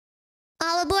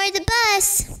All aboard the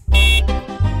bus!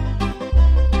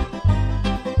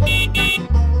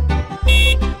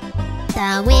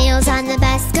 The wheels on the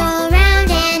bus go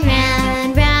round and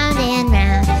round, round and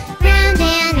round, round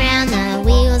and round. The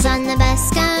wheels on the bus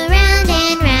go round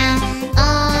and round,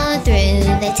 all through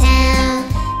the town.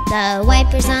 The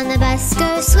wipers on the bus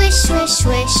go swish, swish,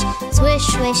 swish, swish,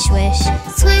 swish, swish,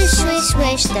 swish, swish,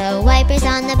 swish. The wipers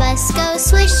on the bus go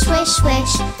swish, swish,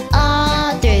 swish,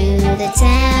 all through the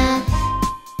town.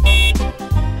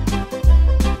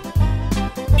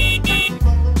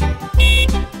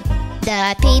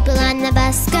 The people on the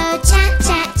bus go chat,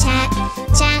 chat, chat,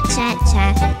 chat, chat,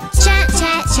 chat, chat,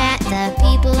 chat, chat. The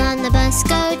people on the bus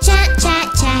go chat, chat,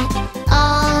 chat,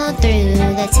 all through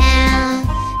the town.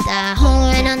 The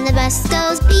horn on the bus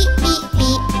goes beep, beep,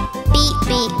 beep, beep,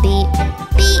 beep, beep,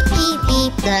 beep, beep,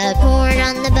 beep. The horn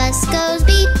on the bus goes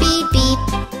beep, beep, beep,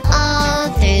 all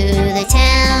through the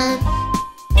town.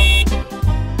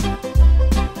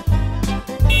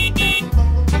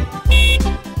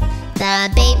 The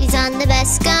babies on the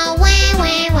bus go wah,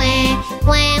 wah, wah,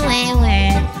 wah, wah,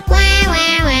 wah, wah,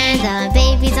 wah, wah. The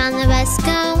babies on the bus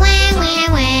go wah, wah,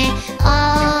 wah,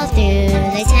 all through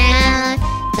the town.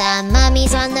 The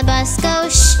mummies on the bus go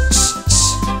shh, shh,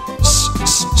 shh,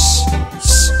 shh, shh,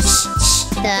 shh, shh, shh.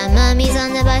 The mummies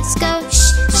on the bus go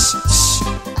shh, shh, shh,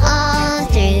 all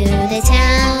through the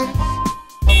town.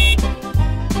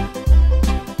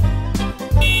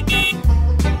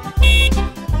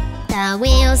 The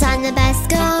wheels on the bus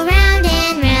go round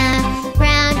and round,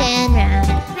 round and round,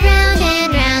 round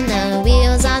and round. The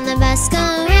wheels on the bus go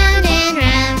round and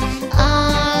round,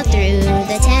 all through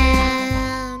the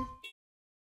town.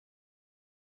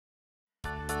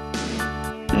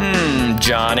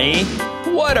 Johnny,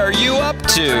 what are you up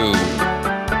to?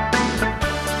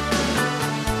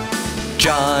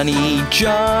 Johnny,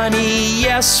 Johnny,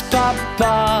 yes,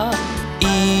 Papa.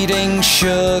 Eating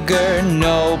sugar,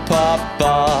 no,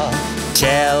 Papa.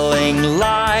 Telling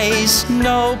lies,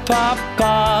 no,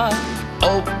 Papa.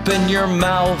 Open your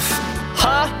mouth,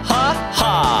 ha, ha,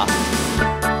 ha.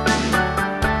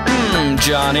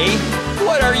 Johnny,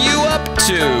 what are you up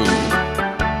to?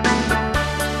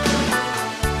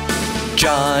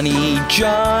 Johnny,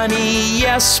 Johnny,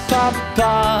 yes,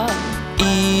 Papa.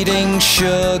 Eating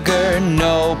sugar,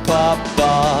 no,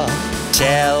 Papa.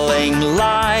 Telling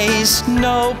lies,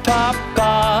 no,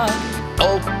 Papa.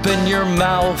 Open your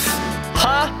mouth,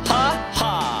 ha, ha,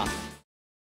 ha.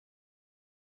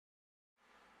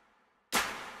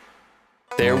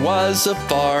 There was a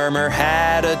farmer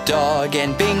had a dog,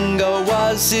 and Bingo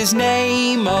was his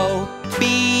name-o.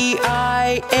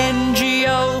 B-I-N-G-O,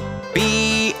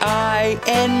 B-I-N-G-O,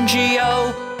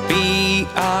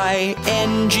 B-I-N-G-O,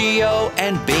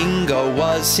 and Bingo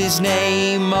was his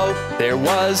name-o. There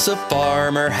was a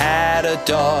farmer had a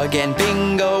dog, and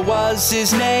Bingo was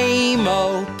his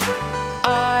name-o.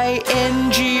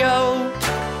 I-N-G-O,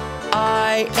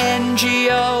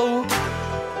 I-N-G-O,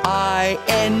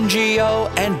 I-N-G-O,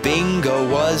 and Bingo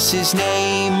was his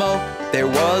name-o. There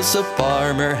was a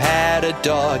farmer had a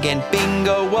dog, and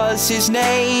Bingo was his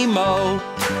name-o.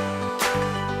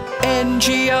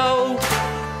 N-G-O,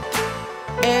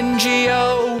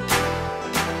 N-G-O,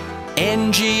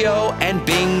 N-G-O, and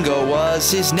Bingo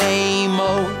was his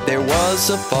name-o. There was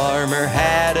a farmer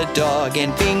had a dog,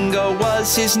 and Bingo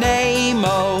was his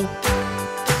name-o.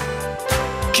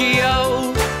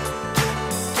 G-O,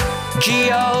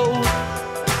 G-O,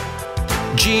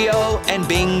 G-O, and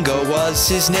Bingo was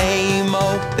his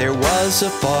name-o. There was a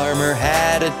farmer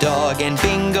had a dog, and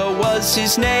Bingo was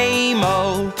his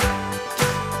name-o.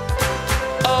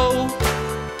 O,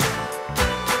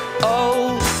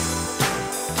 O,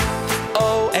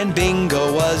 O, and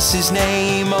Bingo was his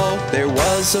name-o. There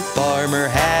was a farmer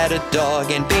had a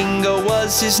dog, and Bingo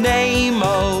was his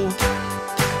name-o.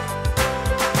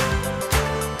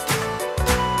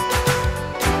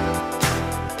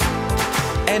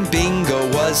 And Bingo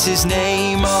was his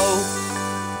name-o.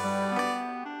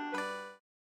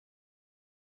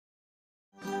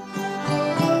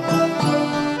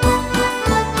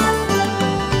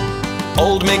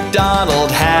 Old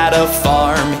MacDonald had a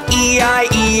farm,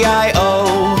 E-I-E-I-O.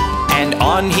 And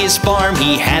on his farm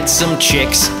he had some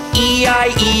chicks,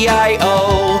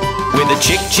 E-I-E-I-O. With a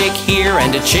chick chick here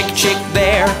and a chick chick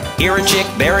there, here a chick,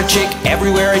 there a chick,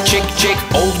 everywhere a chick chick.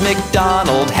 Old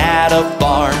MacDonald had a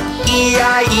farm,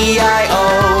 E-I-E-I-O.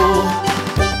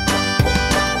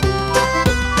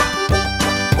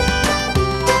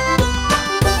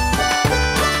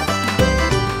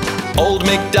 Old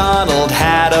MacDonald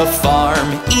had a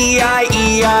farm,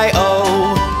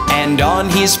 E-I-E-I-O. And on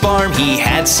his farm he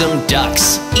had some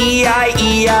ducks,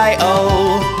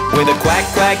 E-I-E-I-O. With a quack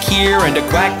quack here and a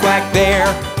quack quack there,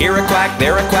 here a quack,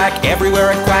 there a quack,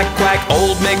 everywhere a quack quack.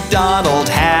 Old MacDonald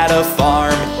had a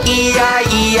farm,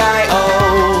 E-I-E-I-O.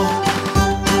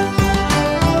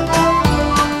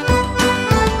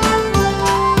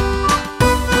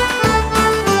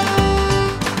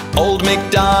 Old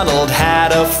MacDonald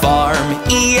had a farm,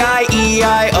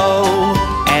 E-I-E-I-O.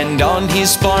 And on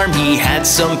his farm he had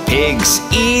some pigs,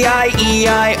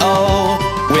 E-I-E-I-O.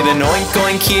 With an oink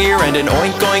oink here and an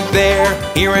oink oink there,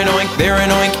 here an oink, there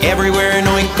an oink, everywhere an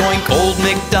oink oink. Old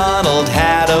MacDonald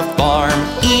had a farm,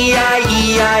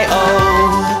 E-I-E-I-O.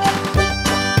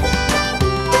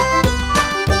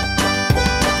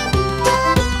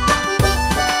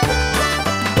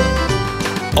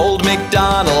 Old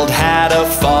MacDonald had a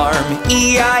farm,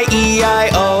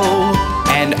 E-I-E-I-O.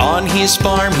 And on his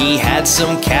farm he had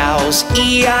some cows,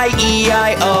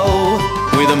 E-I-E-I-O.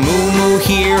 With a moo-moo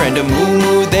here and a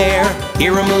moo-moo there,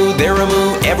 here a moo, there a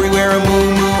moo, everywhere a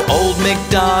moo-moo. Old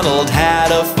MacDonald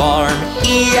had a farm,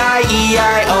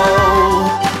 E-I-E-I-O.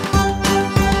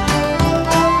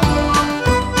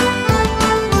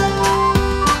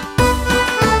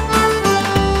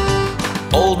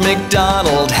 Old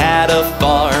MacDonald had a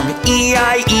farm,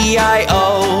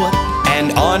 E-I-E-I-O.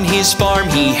 And on his farm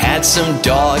he had some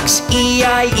dogs,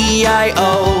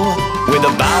 E-I-E-I-O. With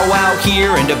a bow wow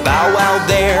here and a bow wow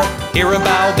there, here a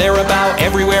bow, there a bow,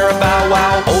 everywhere a bow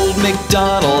wow. Old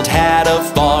MacDonald had a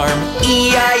farm,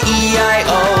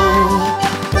 E-I-E-I-O.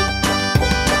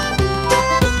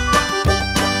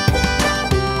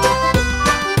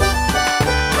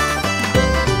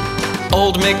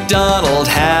 Old MacDonald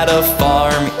had a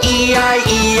farm,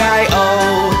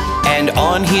 E-I-E-I-O. And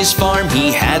on his farm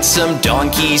he had some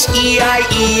donkeys,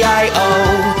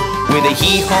 E-I-E-I-O. With a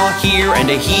hee-haw here and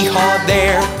a hee-haw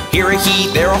there, here a hee,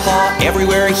 there a haw,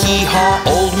 everywhere a hee-haw.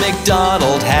 Old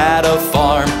MacDonald had a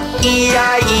farm,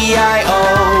 E-I-E-I-O.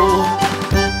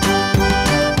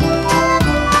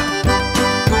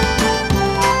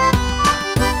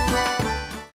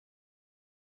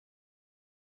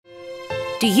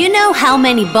 Do you know how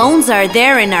many bones are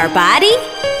there in our body?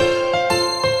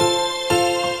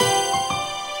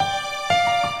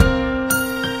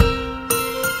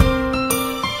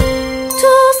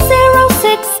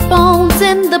 206 bones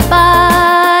in the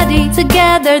body.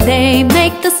 Together they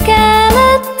make the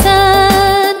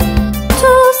skeleton.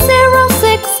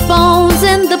 206 bones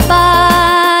in the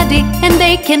body, and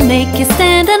they can make you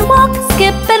stand and walk,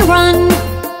 skip and run.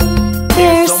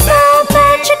 They're so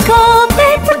magical,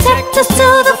 they protect us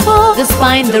to the full. The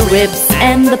spine, the ribs,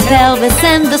 and the pelvis,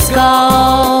 and the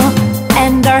skull.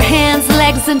 And our hands,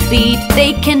 legs, and feet,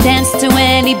 they can dance to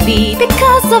any beat.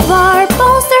 Because of our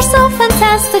bones, they're so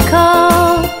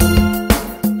fantastical.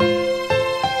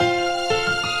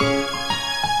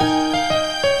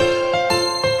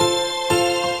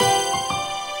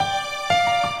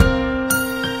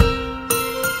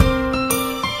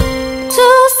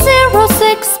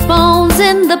 Six bones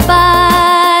in the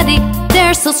body.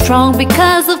 They're so strong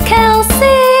because of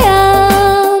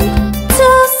calcium.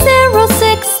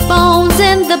 206 bones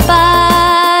in the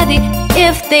body.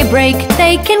 If they break,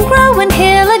 they can grow and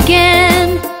heal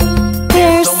again.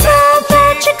 They're so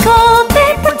magical,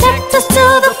 they protect us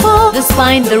to the full. The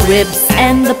spine, the ribs,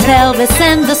 and the pelvis,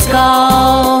 and the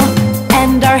skull.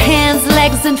 And our hands,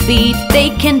 legs, and feet, they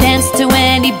can dance to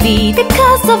any beat.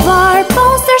 Because of our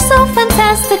bones, they're so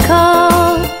fantastical.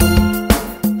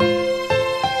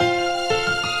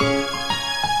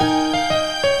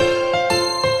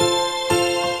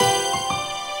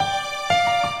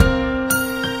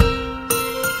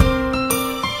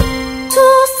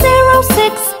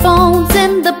 206 bones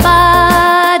in the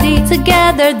body.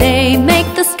 Together they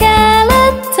make the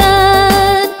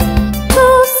skeleton.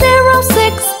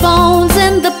 206 bones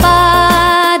in the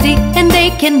body, and they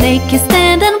can make you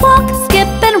stand and walk, skip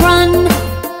and run.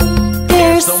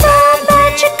 They're so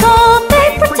magical,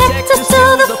 they protect us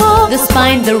to the full. The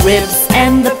spine, the ribs,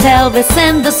 and the pelvis,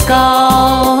 and the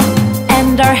skull.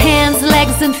 And our hands,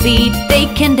 legs, and feet, they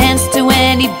can dance to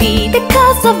any beat.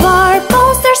 Because of our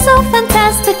bones, they're so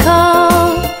fantastical.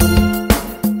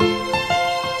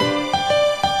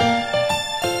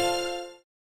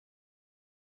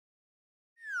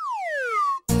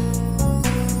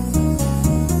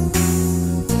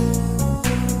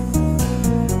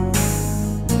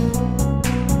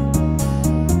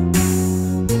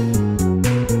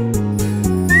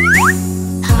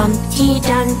 Humpty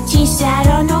Dumpty sat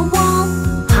on a wall.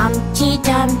 Humpty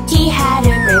Dumpty had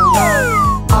a great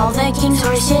fall. All the king's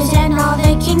horses and all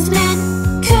the king's men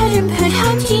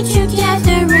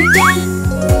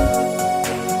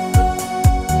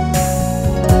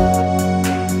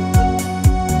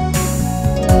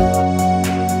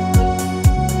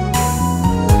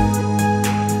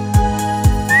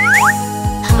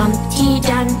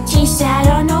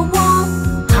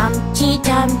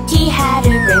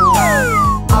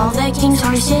king's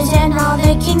horses and all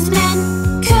the king's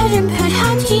men couldn't put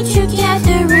Humpty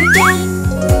together again.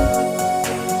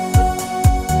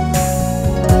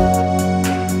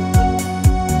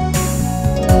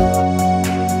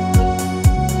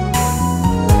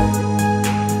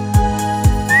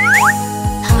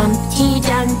 Humpty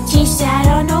Dumpty sat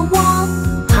on a wall.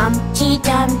 Humpty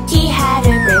Dumpty had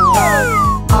a great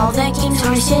fall. All the king's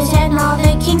horses and all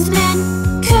the king's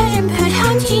men couldn't put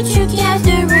Humpty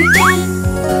together again.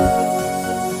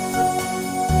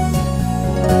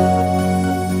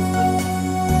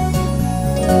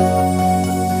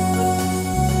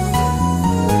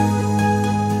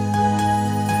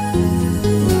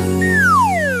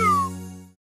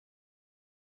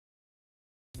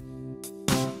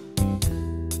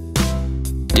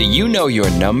 Do you know your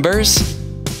numbers?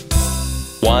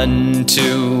 1,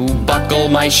 2, buckle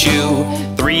my shoe.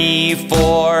 3,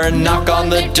 4, knock on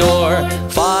the door.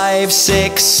 5,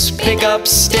 6, pick up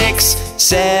sticks.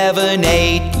 7,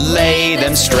 8, lay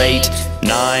them straight.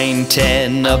 9,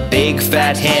 10, a big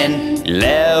fat hen.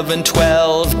 11,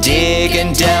 12, dig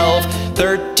and delve.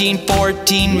 13,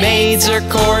 14, maids are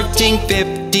courting.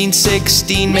 15,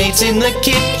 16, maids in the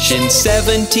kitchen.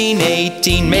 17,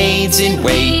 18, maids in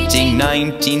waiting.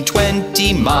 19,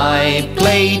 20, my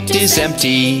plate is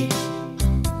empty.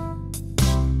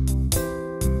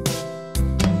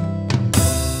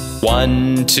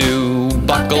 1, 2,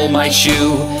 buckle my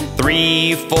shoe.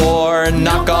 3, 4,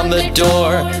 knock on the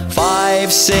door.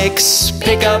 5, 6,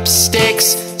 pick up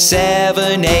sticks.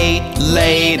 7, 8,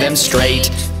 lay them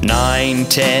straight. 9,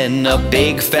 10, a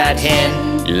big fat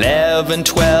hen. 11,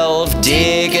 12,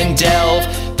 dig and delve.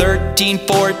 13,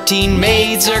 14,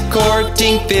 maids are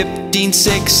courting. 15,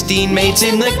 16, maids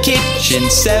in the kitchen.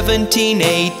 17,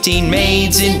 18,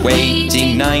 maids in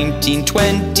waiting. 19,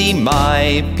 20,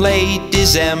 my plate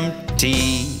is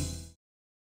empty.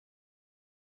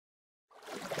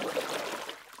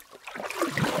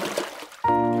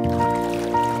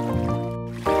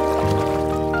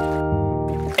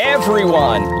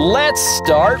 Everyone, let's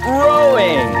start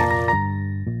rowing!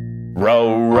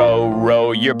 Row, row,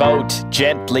 row your boat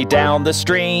gently down the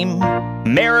stream.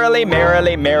 Merrily,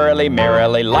 merrily, merrily,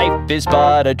 merrily, life is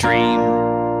but a dream.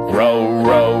 Row,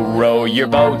 row, row your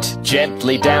boat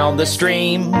gently down the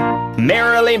stream.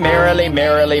 Merrily, merrily,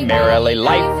 merrily, merrily,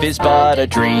 life is but a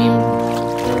dream.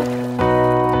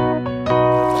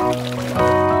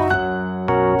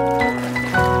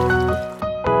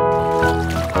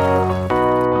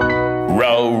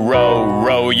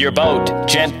 Your boat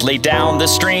gently down the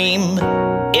stream.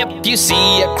 If you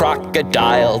see a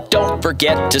crocodile, don't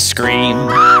forget to scream.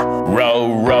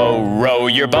 Row, row, row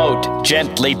your boat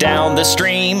gently down the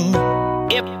stream.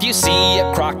 If you see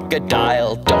a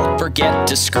crocodile, don't forget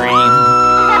to scream.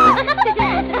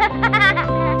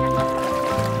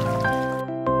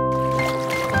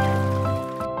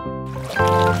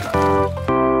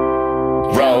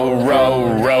 Row,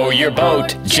 row, row your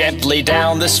boat gently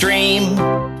down the stream.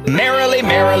 Merrily,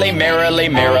 merrily, merrily,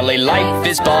 merrily, life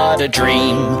is but a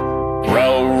dream.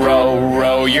 Row, row,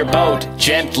 row your boat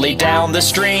gently down the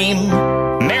stream.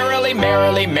 Merrily,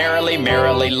 merrily, merrily,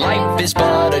 merrily, life is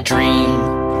but a dream.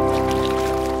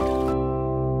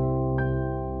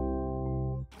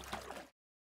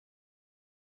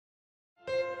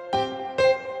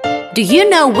 Do you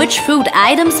know which food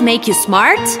items make you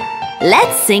smart?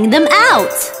 Let's sing them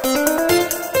out!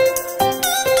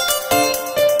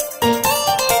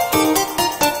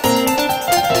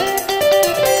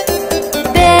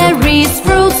 Berries,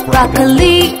 fruits,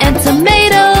 broccoli and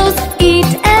tomatoes. Eat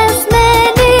as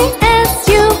many as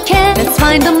you can. Let's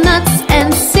find them nuts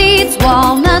and seeds,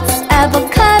 walnuts,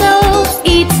 avocados.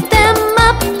 Eat them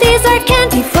up, these are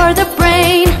candy for the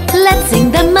brain. Let's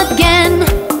sing them again.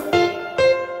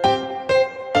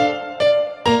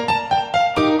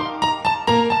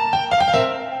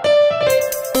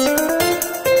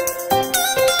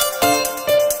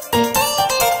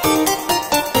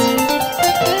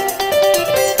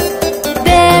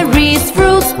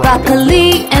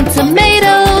 Broccoli and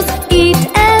tomatoes. Eat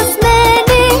as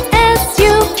many as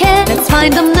you can. Let's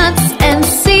find them nuts and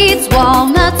seeds,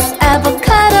 walnuts,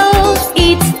 avocados.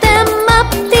 Eat them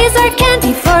up, these are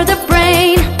candy for the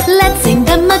brain. Let's sing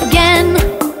them again.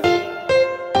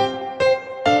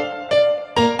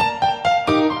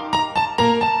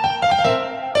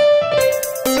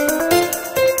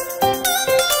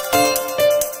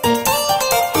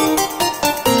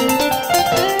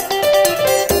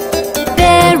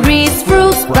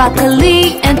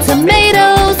 Broccoli and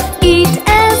tomatoes. Eat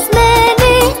as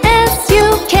many as you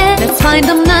can. Let's find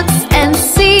them nuts and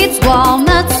seeds,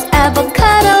 walnuts,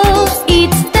 avocados.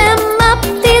 Eat them up,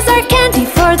 these are candy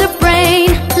for the brain.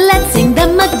 Let's sing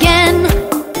them again.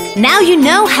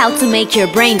 to make your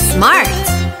brain smart.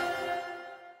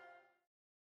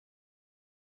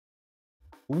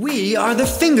 We are the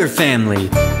finger family.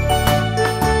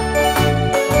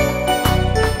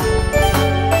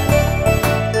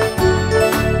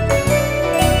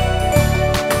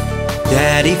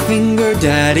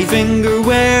 Daddy finger,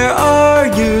 where are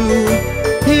you?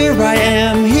 Here I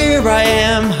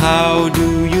am, how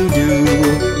do you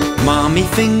do? Mommy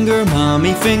finger,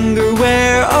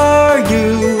 where are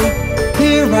you?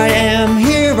 Here I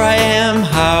am,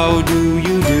 how do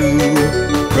you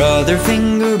do? Brother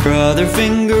finger,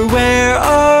 where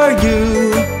are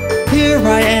you? Here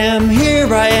I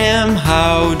am,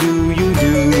 how do you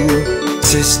do?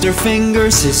 Sister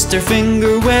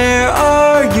finger, where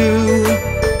are you?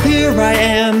 Here I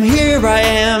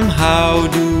am, how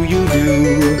do you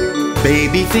do?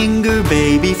 Baby finger,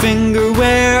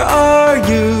 where are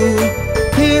you?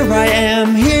 Here I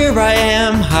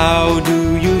am, how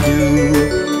do you do?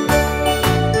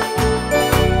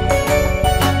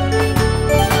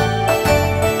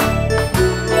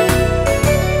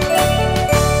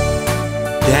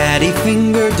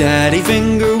 Daddy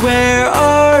finger, where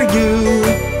are you?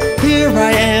 Here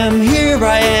I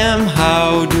am,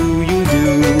 how do you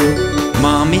do?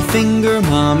 Mommy finger,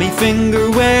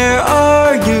 where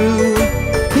are you?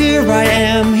 Here I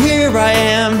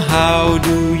am, how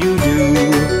do you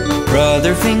do?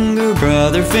 Brother finger,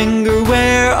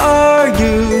 where are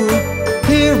you?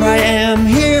 Here I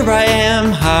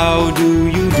am, how do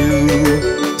you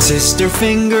do? Sister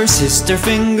finger,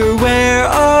 where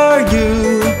are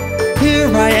you?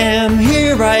 Here I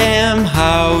am,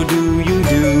 how do you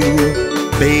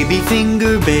do? Baby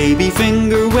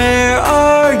finger, where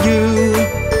are you?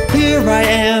 Here I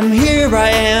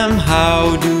am,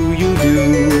 how do you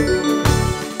do?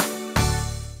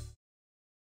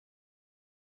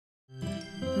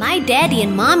 My daddy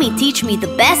and mommy teach me the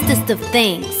bestest of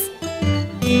things.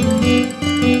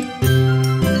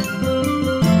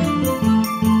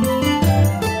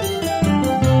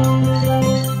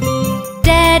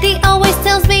 Daddy always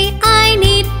tells me I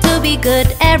need to be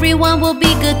good, everyone will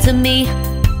be good to me.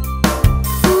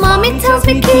 Mommy tells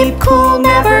me keep cool,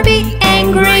 never be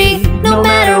angry, no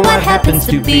matter what happens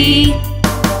to be.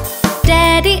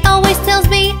 Daddy always tells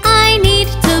me I need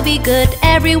to be good,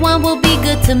 everyone will be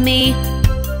good to me.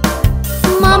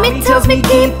 Mommy tells me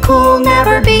keep cool,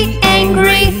 never be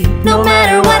angry, no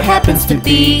matter what happens to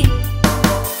be.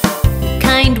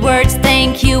 Kind words,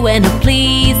 thank you and a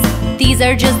please, these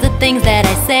are just the things that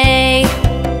I say.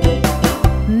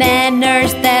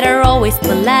 Manners that are always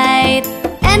polite,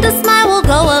 and a smile will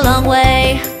go a long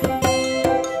way.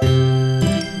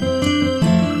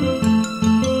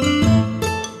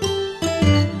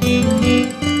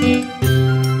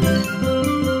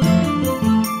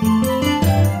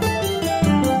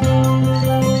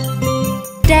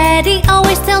 Daddy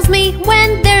always tells me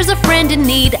when there's a friend in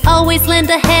need, always lend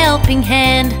a helping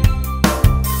hand.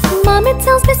 Mommy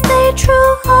tells me stay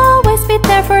true, always be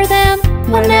there for them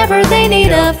whenever they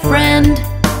need a friend.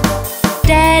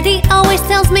 Daddy always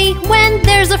tells me when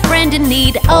there's a friend in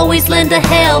need, always lend a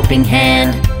helping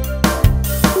hand.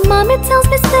 Mommy tells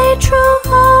me stay true,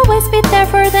 always be there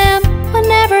for them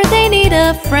whenever they need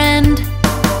a friend.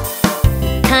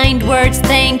 Kind words,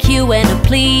 thank you and a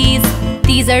please,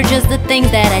 these are just the things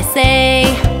that I say.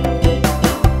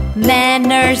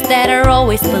 Manners that are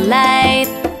always polite,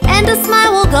 and a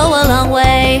smile will go a long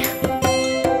way.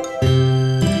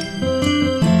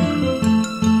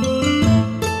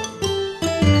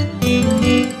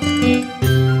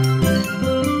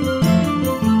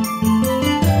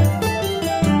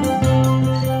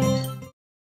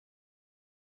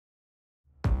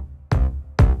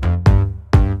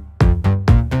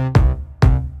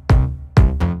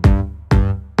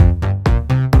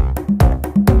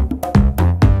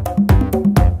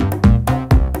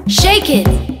 Shake it,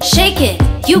 shake it,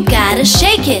 you gotta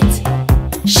shake it.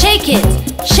 Shake it,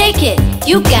 shake it,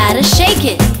 you gotta shake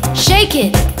it. Shake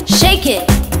it, shake it,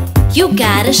 you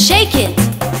gotta shake it.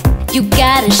 You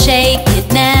gotta shake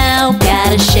it now,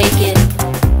 gotta shake it.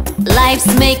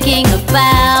 Life's making a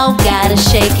vow, gotta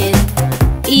shake it.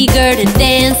 Eager to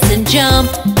dance and jump,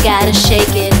 gotta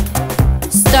shake it.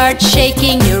 Start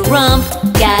shaking your rump,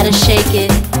 gotta shake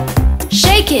it.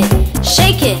 Shake it,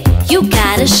 shake it, you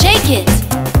gotta shake it.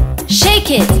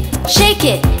 Shake it, shake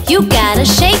it, you gotta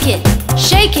shake it.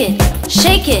 Shake it,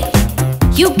 shake it,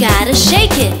 you gotta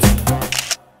shake it.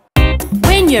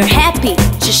 When you're happy,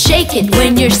 just shake it.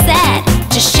 When you're sad,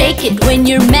 just shake it. When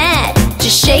you're mad,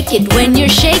 just shake it. When you're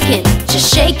shaking,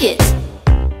 just shake it.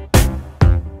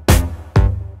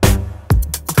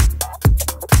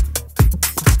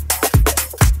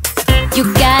 You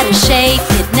gotta shake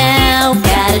it it now,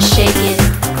 gotta shake it.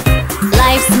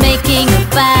 Life's making a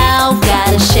vow,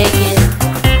 gotta shake it.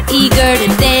 Eager to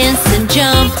dance and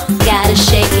jump, gotta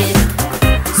shake it.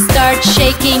 Start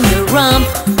shaking your rump,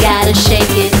 gotta shake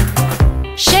it.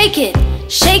 Shake it,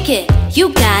 shake it,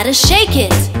 you gotta shake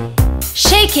it.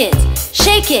 Shake it,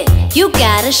 shake it, you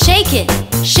gotta shake it.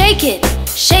 Shake it,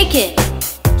 shake it,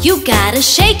 you gotta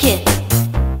shake it.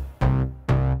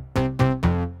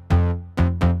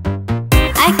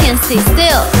 I can stay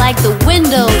still like the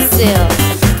windowsill.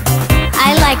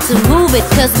 I like to move it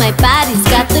cause my body's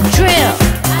got the drill.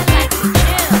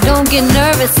 Don't get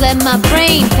nervous, let my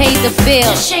brain pay the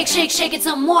bill. Just shake, shake, shake it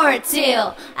some more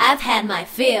till I've had my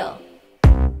fill.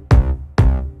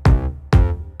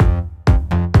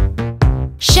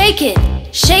 Shake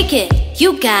it,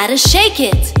 you gotta shake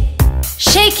it.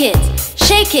 Shake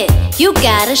it, you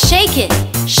gotta shake it.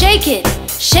 Shake it,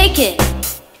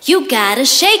 you gotta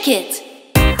shake it.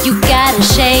 You gotta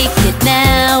shake it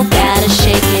now, gotta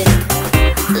shake it.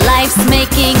 Life's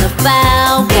making a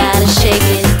vow, gotta shake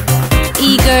it.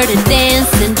 Eager to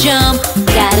dance and jump,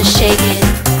 gotta shake it.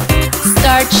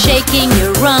 Start shaking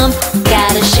your rump,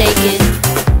 gotta shake it.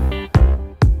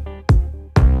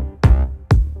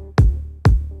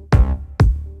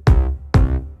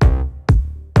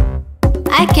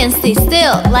 I can stay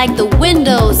still like the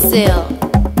windowsill.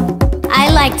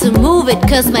 I like to move it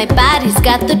cause my body's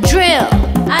got the drill.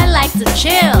 I like to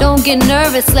chill. Don't get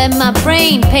nervous, let my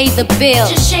brain pay the bill.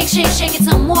 Just shake, shake, shake it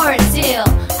some more till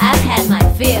I've had my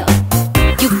fill.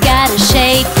 You gotta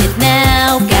shake it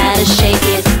now, gotta shake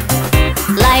it.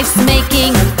 Life's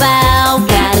making a vow,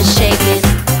 gotta shake it.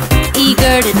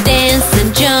 Eager to dance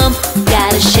and jump,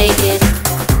 gotta shake it.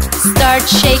 Start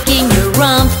shaking your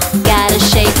rump, gotta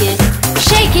shake it.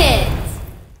 Shake it!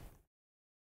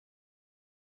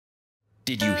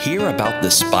 Did you hear about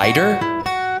the spider?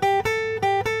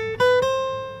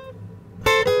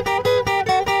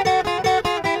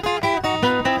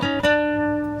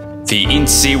 The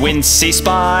incy-wincy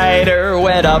spider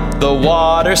went up the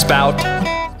water spout.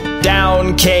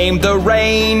 Down came the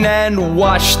rain and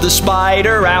washed the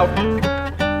spider out.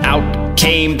 Out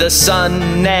came the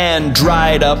sun and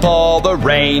dried up all the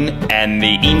rain. And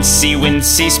the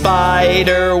incy-wincy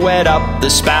spider went up the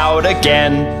spout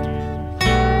again.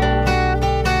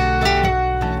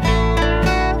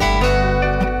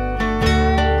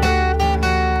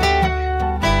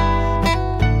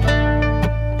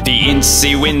 The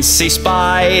incy-wincy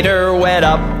spider went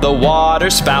up the water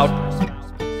spout.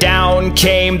 Down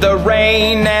came the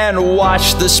rain and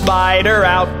washed the spider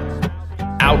out.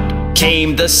 Out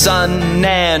came the sun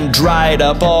and dried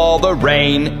up all the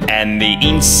rain. And the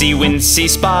incy-wincy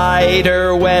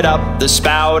spider went up the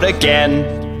spout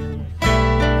again.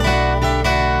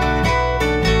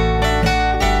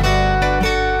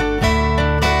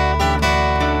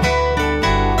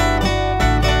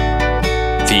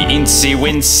 The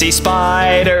incy-wincy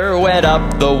spider went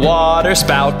up the water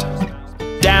spout.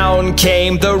 Down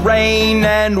came the rain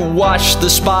and washed the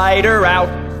spider out.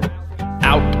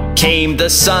 Out came the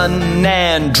sun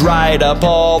and dried up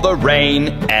all the rain.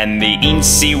 And the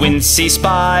incy-wincy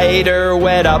spider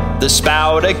went up the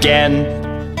spout again.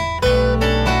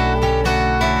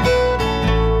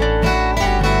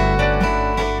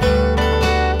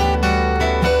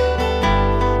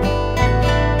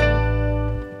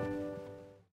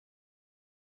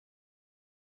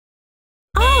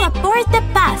 Aboard the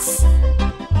bus.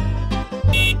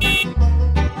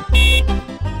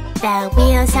 The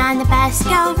wheels on the bus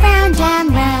go round and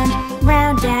round,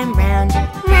 round and round,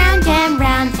 round and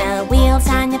round. The wheels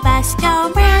on the bus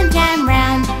go round and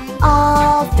round,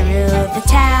 all through the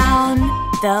town.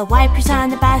 The wipers on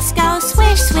the bus go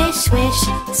swish, swish, swish,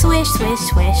 swish, swish,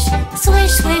 swish,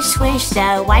 swish, swish, swish.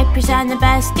 The wipers on the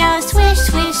bus go swish,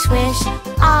 swish, swish,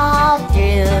 all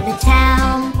through the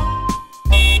town.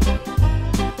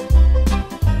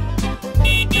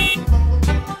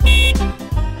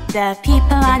 The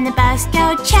people on the bus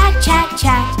go chat, chat,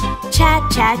 chat,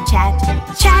 chat, chat, chat,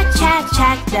 chat, chat,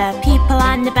 chat. The people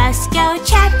on the bus go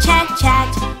chat, chat, chat,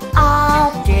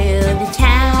 all through the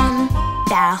town.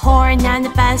 The horn on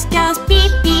the bus goes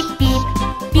beep, beep, beep,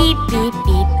 beep, beep,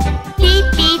 beep, beep,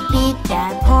 beep, beep.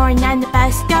 The horn on the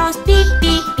bus goes beep,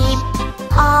 beep, beep,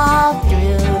 all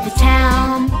through the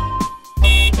town.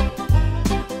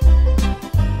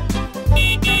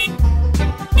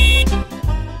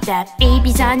 The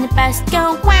babies on the bus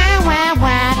go wah, wah,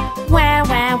 wah, wah,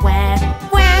 wah, wah,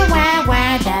 wah, wah,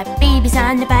 wah. The babies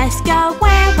on the bus go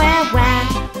wah, wah, wah,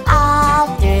 all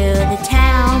through the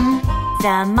town.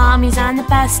 The mommies on the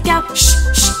bus go shh,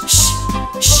 shh, shh,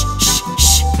 shh, shh,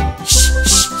 shh, shh,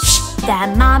 shh, shh.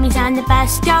 The mommies on the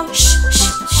bus go shh,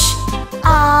 shh, shh,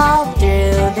 all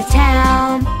through the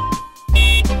town.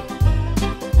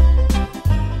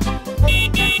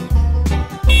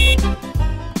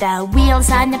 The wheels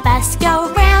on the bus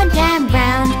go round and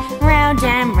round, round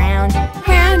and round,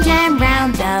 round and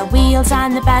round. The wheels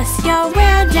on the bus go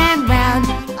round and round,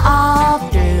 all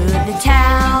through the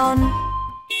town.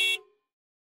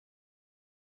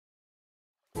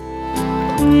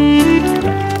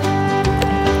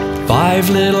 Five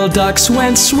little ducks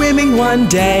went swimming one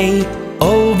day,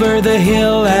 over the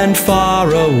hill and far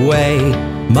away.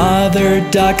 Mother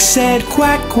duck said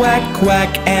quack, quack,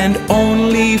 quack, and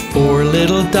only 4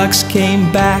 little ducks came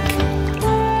back.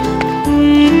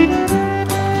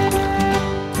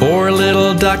 4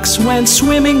 little ducks went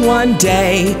swimming one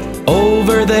day,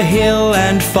 over the hill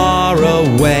and far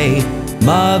away.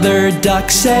 Mother duck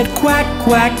said quack,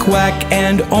 quack, quack,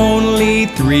 and only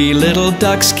 3 little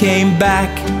ducks came back.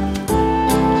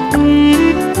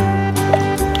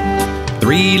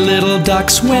 3 little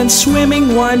ducks went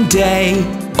swimming one day,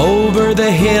 over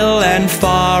the hill and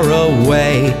far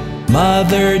away.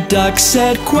 Mother duck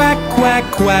said quack, quack,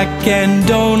 quack,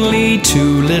 and only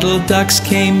 2 little ducks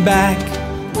came back.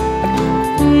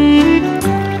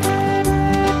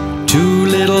 2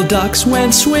 little ducks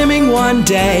went swimming one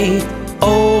day,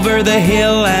 over the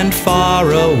hill and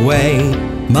far away.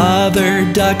 Mother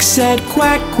duck said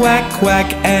quack, quack,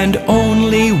 quack, and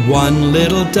only 1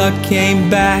 little duck came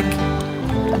back.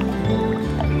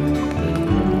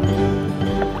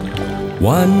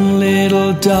 1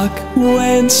 little duck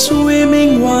went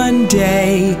swimming one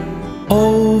day,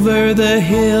 over the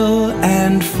hill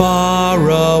and far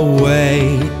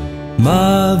away.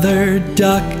 Mother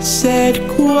duck said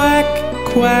quack,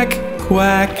 quack,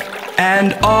 quack,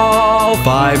 and all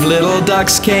 5 little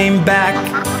ducks came back.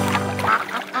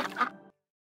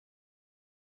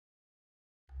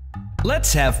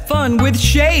 Let's have fun with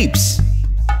shapes.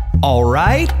 All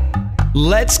right,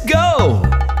 let's go.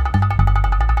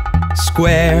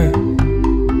 Square,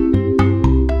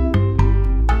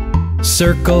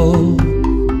 circle,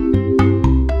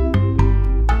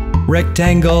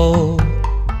 rectangle,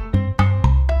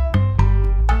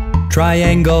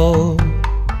 triangle,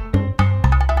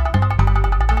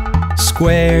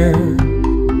 square,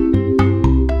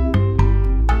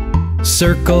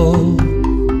 circle,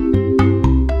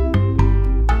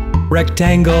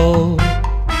 rectangle,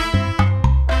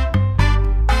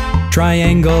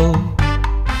 triangle,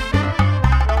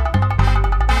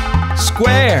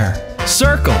 square,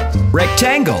 circle,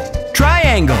 rectangle,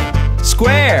 triangle,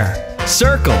 square,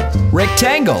 circle,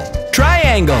 rectangle,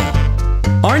 triangle.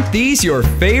 Aren't these your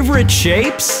favorite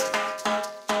shapes?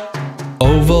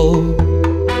 Oval,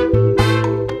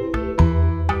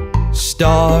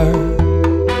 star,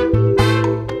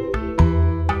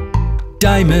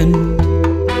 diamond,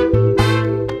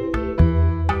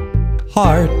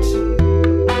 heart,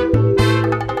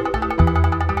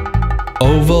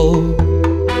 oval,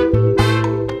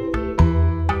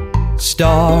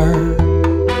 star,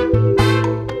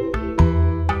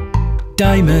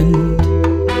 diamond,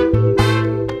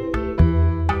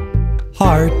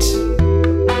 heart.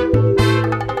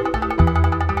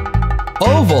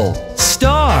 Oval,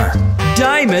 star,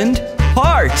 diamond,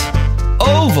 heart.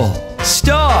 Oval,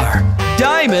 star,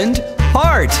 diamond,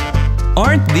 heart.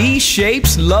 Aren't these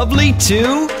shapes lovely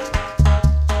too?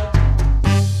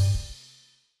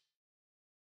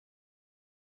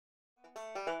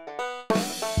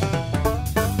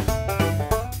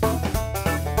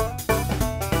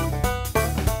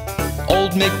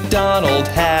 Old MacDonald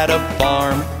had a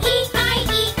farm,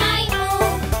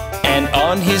 E-I-E-I-O. and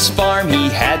on his farm he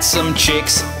had some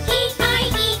chicks.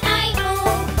 E-I-E-I-O.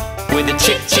 With a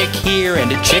chick chick here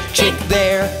and a chick chick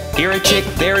there, here a chick,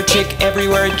 there a chick,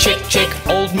 everywhere a chick chick.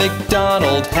 Old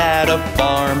MacDonald had a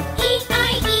farm.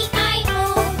 E-I-E-I-O.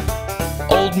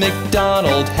 Old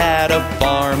MacDonald had a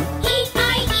farm,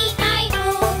 E-I-E-I-O.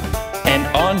 and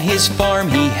on his farm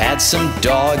he had some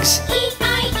dogs.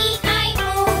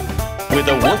 E-I-E-I-O. With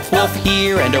a woof woof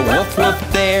here and a woof woof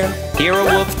there, here a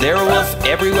woof, there a woof,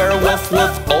 everywhere a woof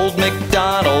woof. Old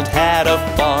MacDonald had a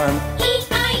farm.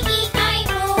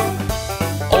 E-I-E-I-O.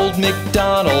 Old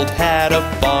MacDonald had a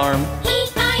farm,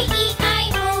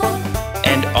 E-I-E-I-O.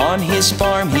 and on his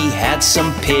farm he had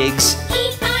some pigs.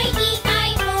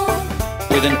 E-I-E-I-O.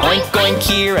 With an oink oink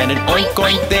here and an oink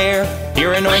oink there,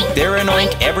 here an oink, there an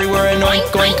oink, everywhere an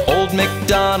oink oink. Old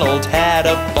MacDonald had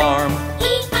a farm.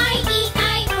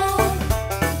 E-I-E-I-O.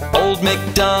 Old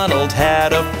MacDonald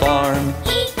had a farm,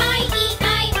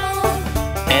 E-I-E-I-O.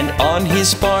 and on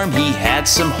his farm he had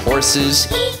some horses.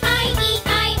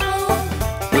 E-I-E-I-O.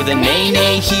 With a neigh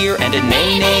neigh here and a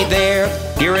neigh neigh there,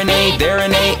 Here an A, there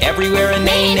an A, everywhere an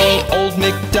A, nay. Old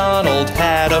MacDonald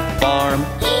had a farm.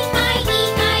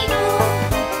 E-I-E-I-O.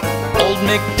 Old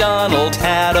MacDonald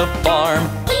had a farm.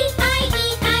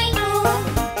 E-I-E-I-O.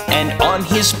 And on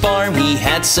his farm he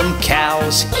had some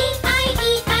cows.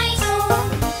 E-I-E-I-O.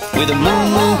 With a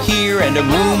moo-moo here and a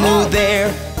moo-moo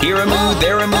there. Here a moo,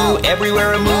 there a moo,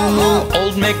 everywhere a moo-moo.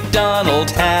 Old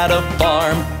MacDonald had a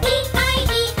farm.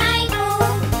 E-I-E-I-O.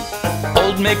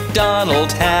 Old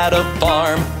MacDonald had a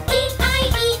farm.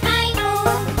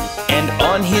 E-I-E-I-O. And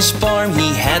on his farm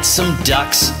he had some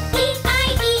ducks.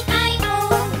 E-I-E-I-O.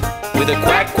 With a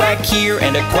quack quack here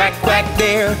and a quack quack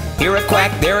there. Here a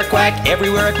quack, there a quack,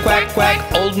 everywhere a quack quack.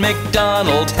 Old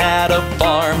MacDonald had a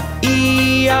farm.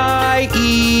 E-I-E-I-O.